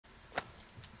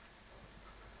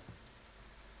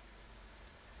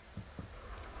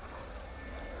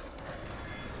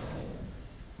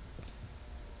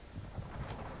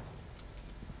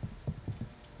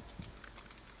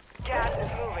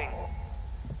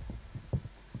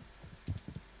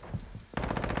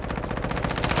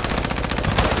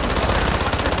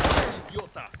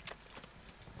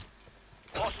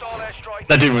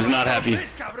That dude was not happy.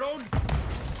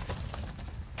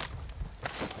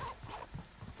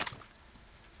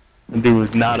 That dude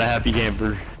was not a happy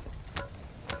camper.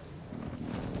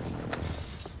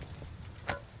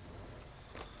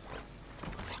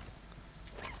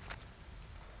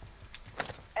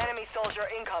 Enemy soldier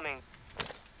incoming.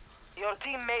 Your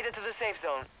team made it to the safe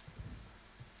zone.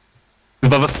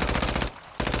 Above us.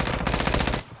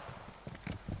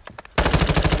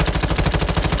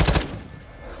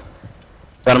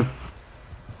 Got him.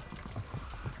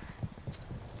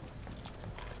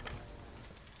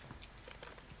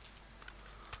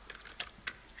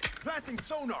 Planting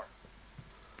sonar.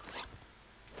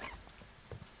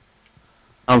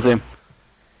 I don't see him.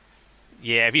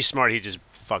 Yeah, if he's smart, he just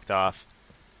fucked off.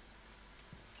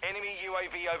 Enemy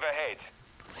UAV overhead.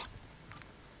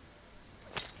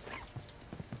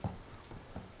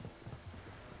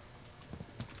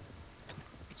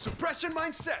 Suppression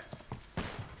mine set.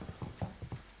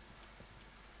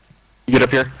 You get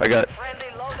up here. I got. Friendly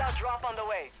loadout drop on the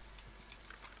way.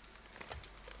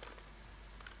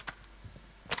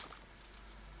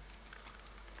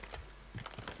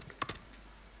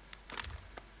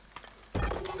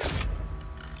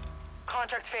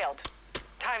 Contract failed.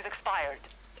 Time's expired.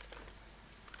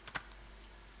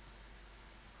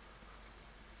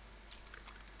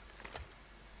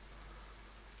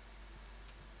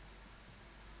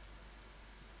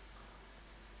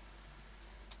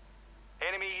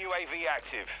 Enemy UAV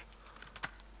active.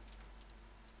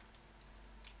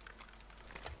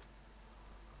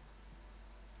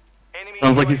 Enemy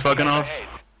Sounds like he's UAV fucking off. overhead.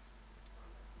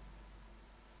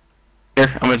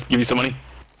 Here, I'm gonna give you some money.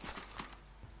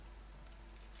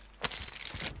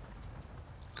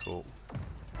 Cool.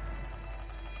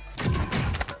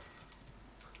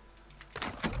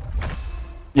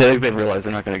 Yeah, I think they realize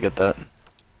they're not gonna get that.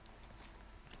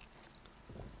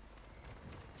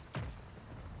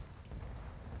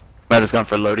 Might have just gone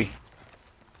for Lodi.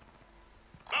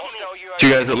 Hostile Two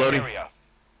guys UAV at Lodi. area.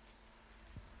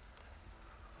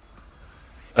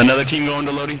 Another team going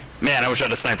to Lodi? Man, I wish I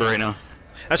had a sniper right now.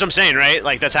 That's what I'm saying, right?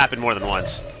 Like, that's happened more than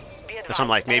once. Be That's what I'm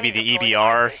like, maybe advised, the enemy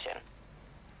EBR. deploying fire station.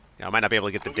 Yeah, I might not be able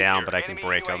to get them down, but I can Enemy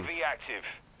break them. UAV active.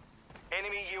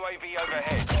 Enemy UAV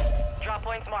overhead. Drop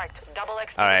points marked. Double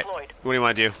XP Alright, deployed. what do you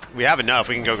want to do? We have enough,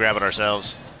 we can go grab it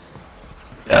ourselves.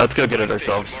 Yeah, let's go get it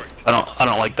ourselves. I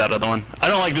don't like that other one. I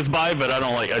don't like this buy, but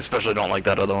I especially don't like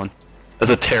that other one.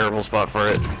 That's a terrible spot for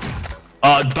it.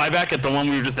 Buyback at the one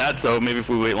we were just at, so maybe if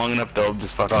we wait long enough, they'll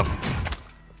just fuck off.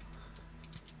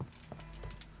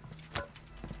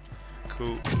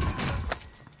 Cool.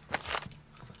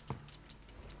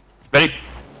 Ready?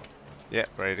 Yeah,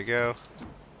 ready to go.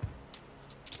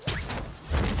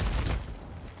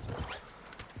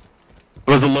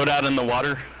 Was a loadout in the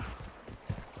water?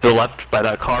 To the left by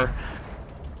that car.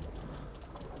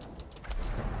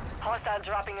 Hostile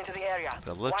dropping into the area. That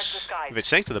Watch the looks... skies. If it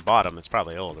sank to the bottom, it's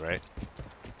probably old, right?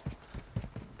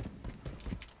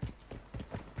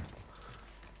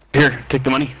 Here, take the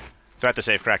money. They're at the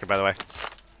safe cracker, by the way.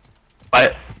 Buy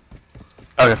it.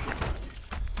 Okay.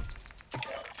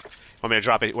 Want me to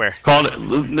drop it where? Call it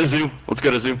the zoo. Let's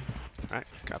go to zoo. Alright,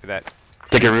 copy that.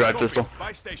 Take a revive pistol.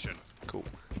 Buy station. Cool.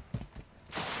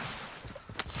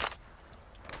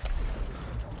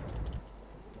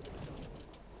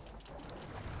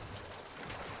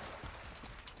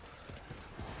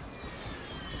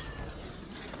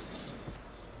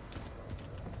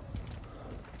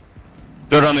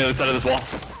 Throw it on the other side of this wall.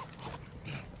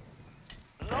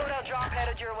 Loadout drop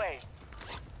headed your way.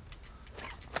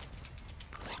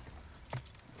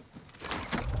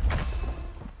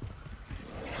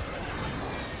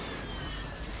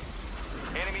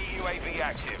 Enemy UAV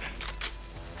active.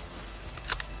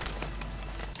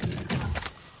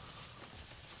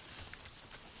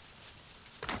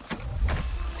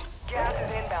 Gas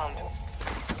is inbound.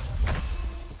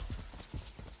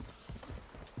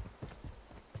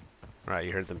 Alright,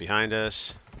 you heard them behind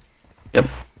us. Yep.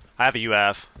 I have a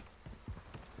UF.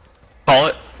 Call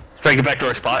it. Let's try to get back to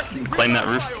our spot and claim that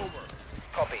roof.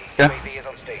 Copy. Yeah. UAV is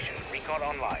on station. Recon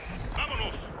online.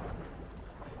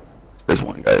 There's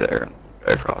one guy there.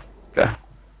 Guy across. Okay.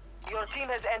 Your team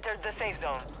has entered the safe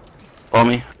zone. Follow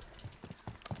me.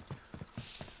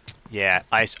 Yeah,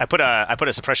 I put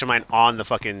a suppression mine on the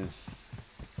fucking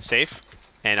safe,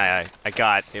 and I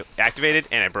got it activated,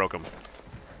 and I broke them.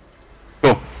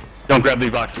 Cool. Don't grab these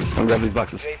boxes. Don't grab these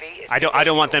boxes. UAV is I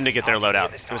don't want them to get their I'll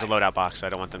loadout. this It was a time. loadout box, so I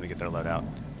don't want them to get their loadout.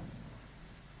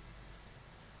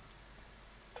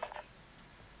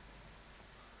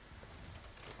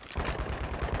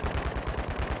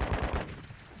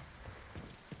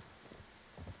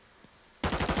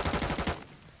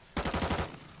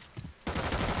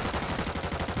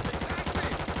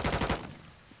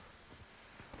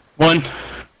 One.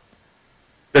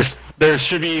 There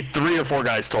should be 3 or 4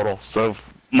 guys total, so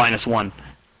 -1.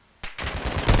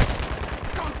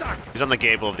 He's on the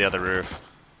gable of the other roof.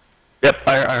 Yep,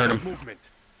 I heard him. Movement.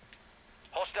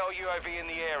 Hostile UAV in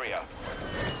the area.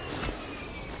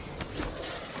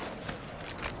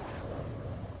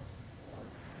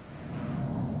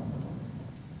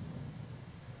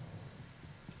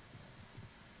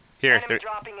 Here, Enemy they're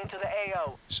dropping into the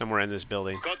AO. somewhere in this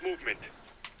building. Got movement.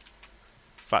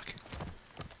 Fuck.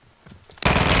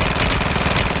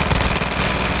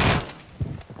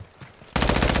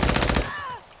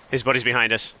 His buddy's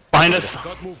behind us. Behind us.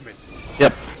 Got movement.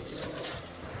 Yep.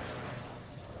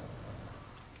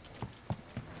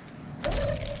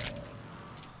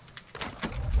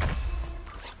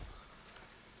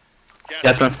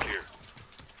 Yes, man. Here.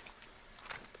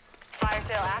 Fire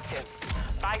sale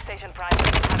active. Buy station prices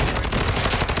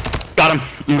have Got him.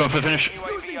 I'm going for the finish.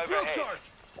 UAV overhead.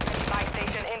 Buy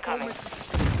station incoming.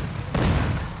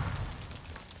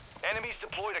 Enemies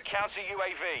deployed a counter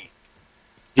UAV.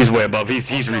 He's way above. He's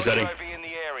Hostile resetting. UAV in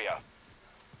the area.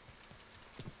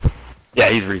 Yeah,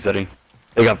 he's resetting.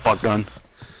 They got fucked on.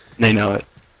 They know it.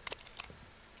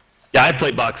 Yeah, I have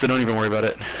plate box, so don't even worry about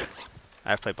it. I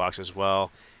have plate box as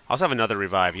well. I also have another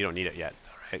revive. You don't need it yet,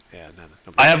 though, right? Yeah, no.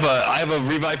 I have a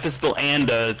revive pistol and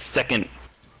a second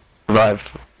revive.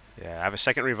 Yeah, I have a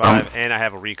second revive and I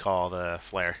have a recall, the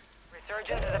flare.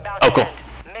 Resurgence is about Oh, to cool.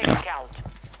 end. Make Yeah. it count.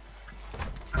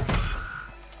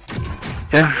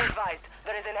 Yeah. Be advised,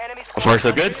 there is an enemy So far,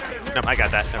 so good. Nope, I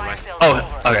got that. Never Fire mind. sales Oh,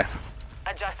 over. okay.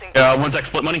 Adjusting. 1 sec.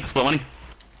 Split money. Split money.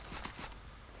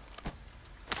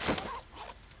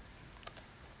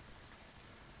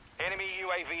 Enemy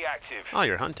UAV active. Oh,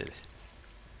 you're hunted.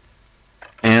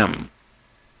 Damn.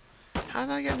 How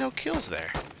did I get no kills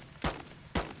there?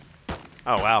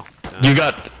 Oh, wow. No, You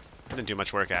got. I didn't do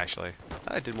much work, actually. I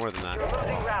thought I did more than You're that.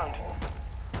 losing ground.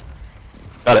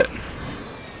 Got it.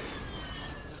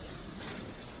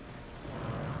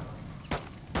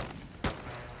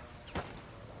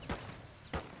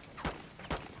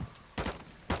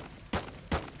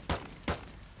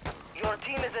 Your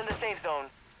team is in the safe zone.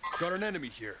 Got an enemy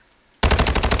here.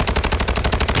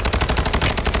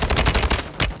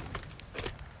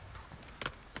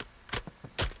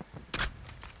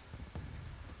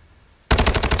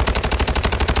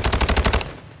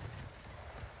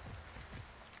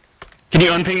 Can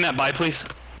you unping that buy, please?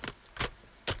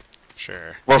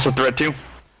 Sure. We're also threat 2.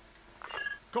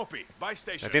 Copy. Buy I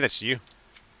station. think that's you.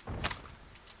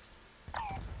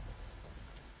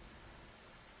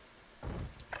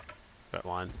 Got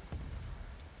one.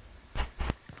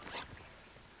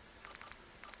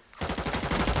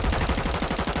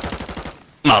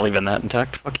 I'm not leaving that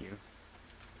intact. Fuck you.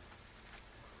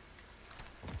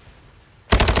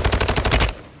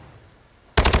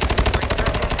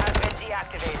 Resurgence has been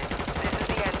deactivated. This is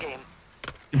the end game.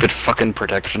 Stupid fucking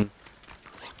protection.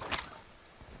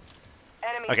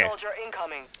 Enemy Okay. soldier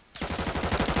incoming.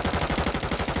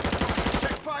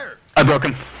 Check fire. I broke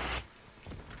him.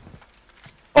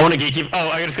 I want to gatekeep. Oh,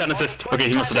 I just got an assist. Okay,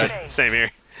 he must have died. Same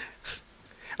here.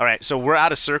 Alright, so we're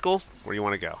out of circle. Where do you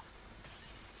want to go?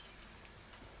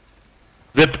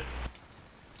 Zip.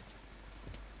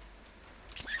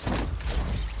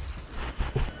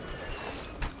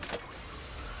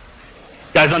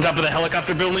 Guys on top of the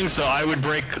helicopter building, so I would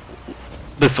break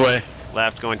this way.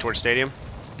 Left, going towards stadium.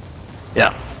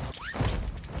 Yeah.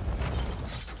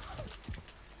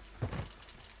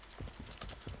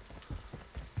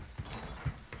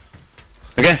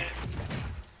 Okay.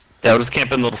 Yeah, we'll just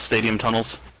camp in little stadium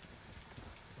tunnels.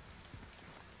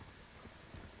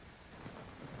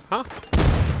 Huh?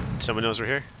 Someone knows we're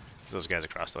here? Those guys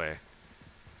across the way.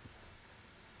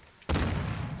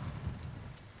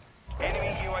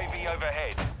 Enemy UAV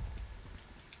overhead.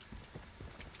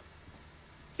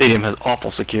 Stadium has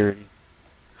awful security.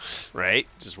 Right?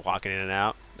 Just walking in and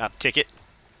out. Not ticket.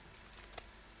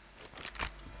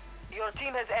 Your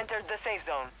team has entered the safe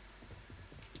zone.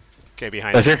 Okay,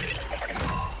 behind Guys us. here?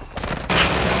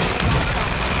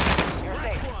 You're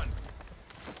safe. One.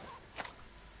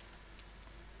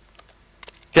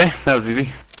 Okay, that was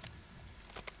easy.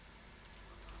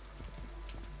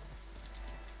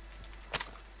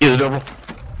 He's a double.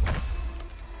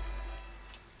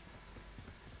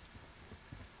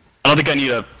 I don't think I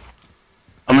need a...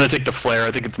 I'm gonna take the flare.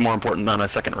 I think it's more important than a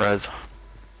second res.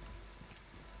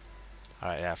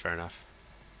 Alright, yeah, fair enough.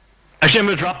 Actually, I'm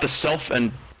gonna drop the self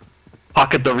and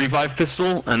pocket the revive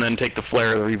pistol, and then take the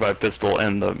flare, the revive pistol,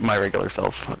 and my regular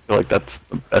self. I feel like that's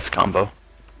the best combo.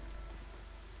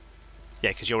 Yeah,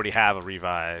 because you already have a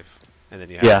revive, and then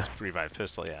you have Yeah. this revive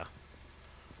pistol, yeah.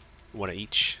 One of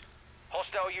each.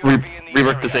 Hostile UAV in the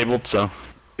Rework area. disabled, so you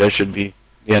guys should be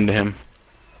the end to him.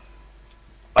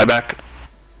 Buyback.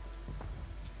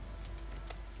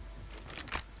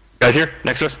 Guys here,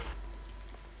 next to us.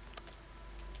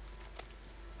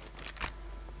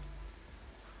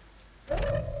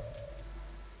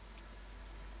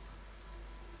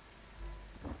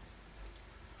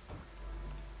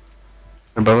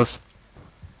 Above us.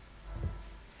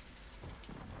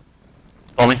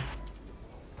 Follow me.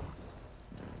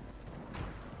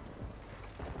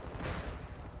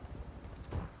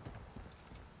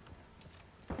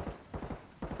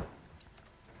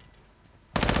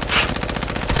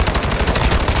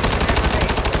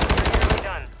 Nearly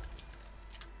done.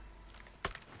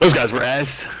 Those guys were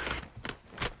ass.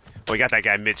 Well, we got that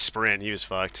guy mid-sprint. He was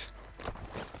fucked.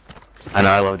 I know,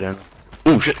 I love doing that.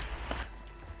 Ooh, shit.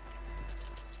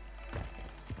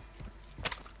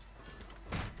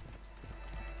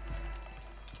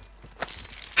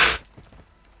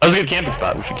 That was a good camping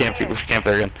spot. We should camp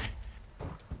there again.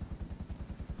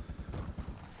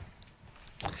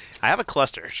 I have a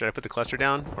cluster. Should I put the cluster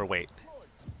down or wait?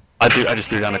 I just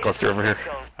threw down a cluster over here.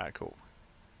 Alright, cool.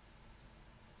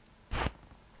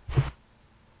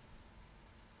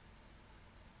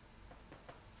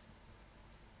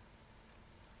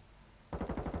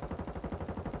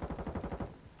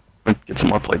 Get some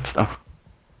more plates though.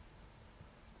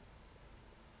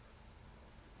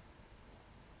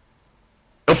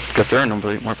 Oh, guess there are no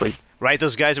more plates. Right,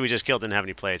 those guys that we just killed didn't have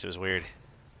any plates. It was weird.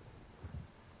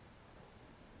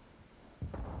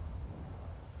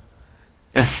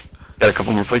 Yeah, got a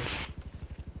couple more plates.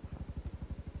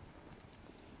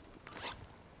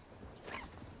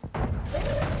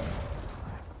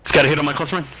 Just got a hit on my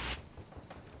cluster mine.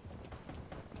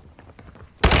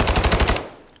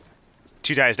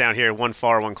 Two guys down here, one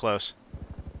far, one close.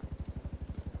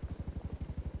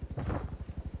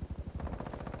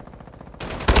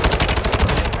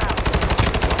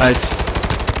 Nice.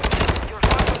 You're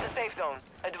far from the safe zone.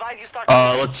 Advise you start.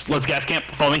 Let's gas camp.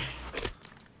 Follow me.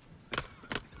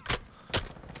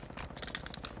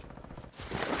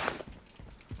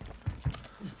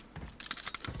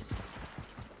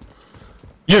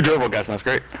 You're durable, guys. That's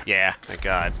great. Yeah, thank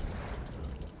God.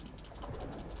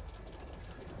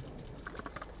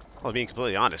 Well, being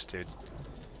completely honest, dude.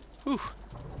 Whew.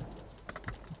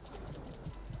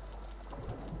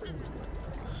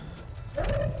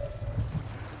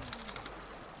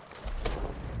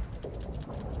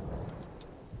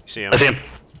 You see him? I see him.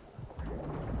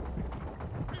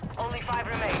 Only 5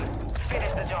 remain.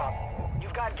 Finish the job.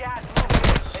 You've got gas moving.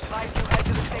 Advise you head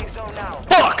to the safe zone now.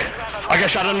 Fuck! I got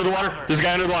shot under the water. There's a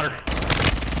guy under the water.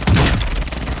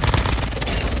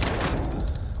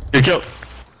 You're killed.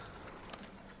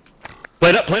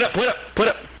 Plate up, plate up, plate up, plate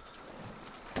up.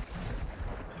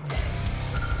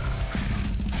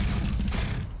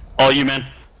 All you, man.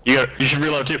 You should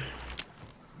reload too.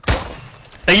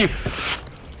 Thank you.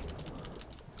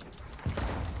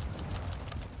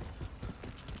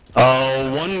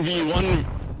 Oh, 1v1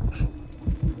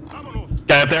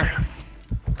 guy up there.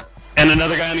 And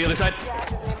another guy on the other side. Gas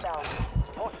is inbound.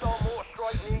 Hostile more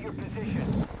strike near your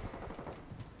position.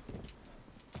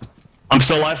 I'm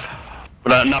still alive,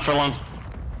 but not for long.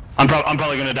 I'm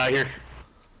probably gonna die here.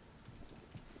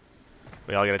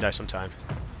 We all gotta die sometime.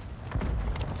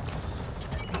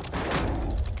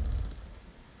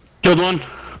 Killed one.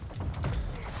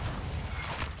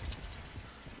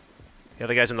 The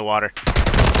other guy's in the water.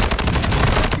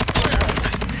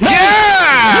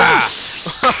 Yeah!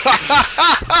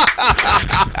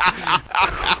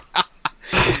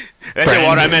 Did I say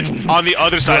water? I meant on the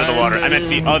other side of the water. I meant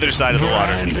the other side of the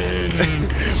water.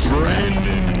 Brandon.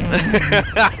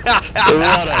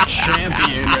 What a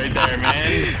champion right there,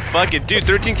 man. Fuck it, dude.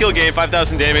 13 kill game,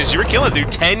 5,000 damage. You were killing, dude.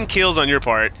 10 kills on your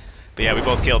part. But yeah, we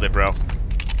both killed it, bro.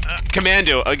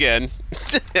 Commando again.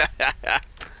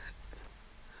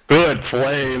 Good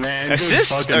play, man. Good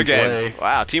Assist fucking again. play.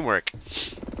 Wow, teamwork.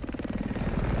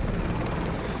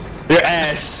 Your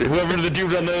ass. Whoever the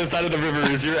dude on the other side of the river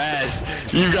is, your ass.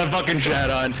 You got fucking shat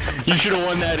on. You should have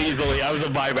won that easily. I was a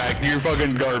buyback. You're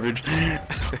fucking garbage.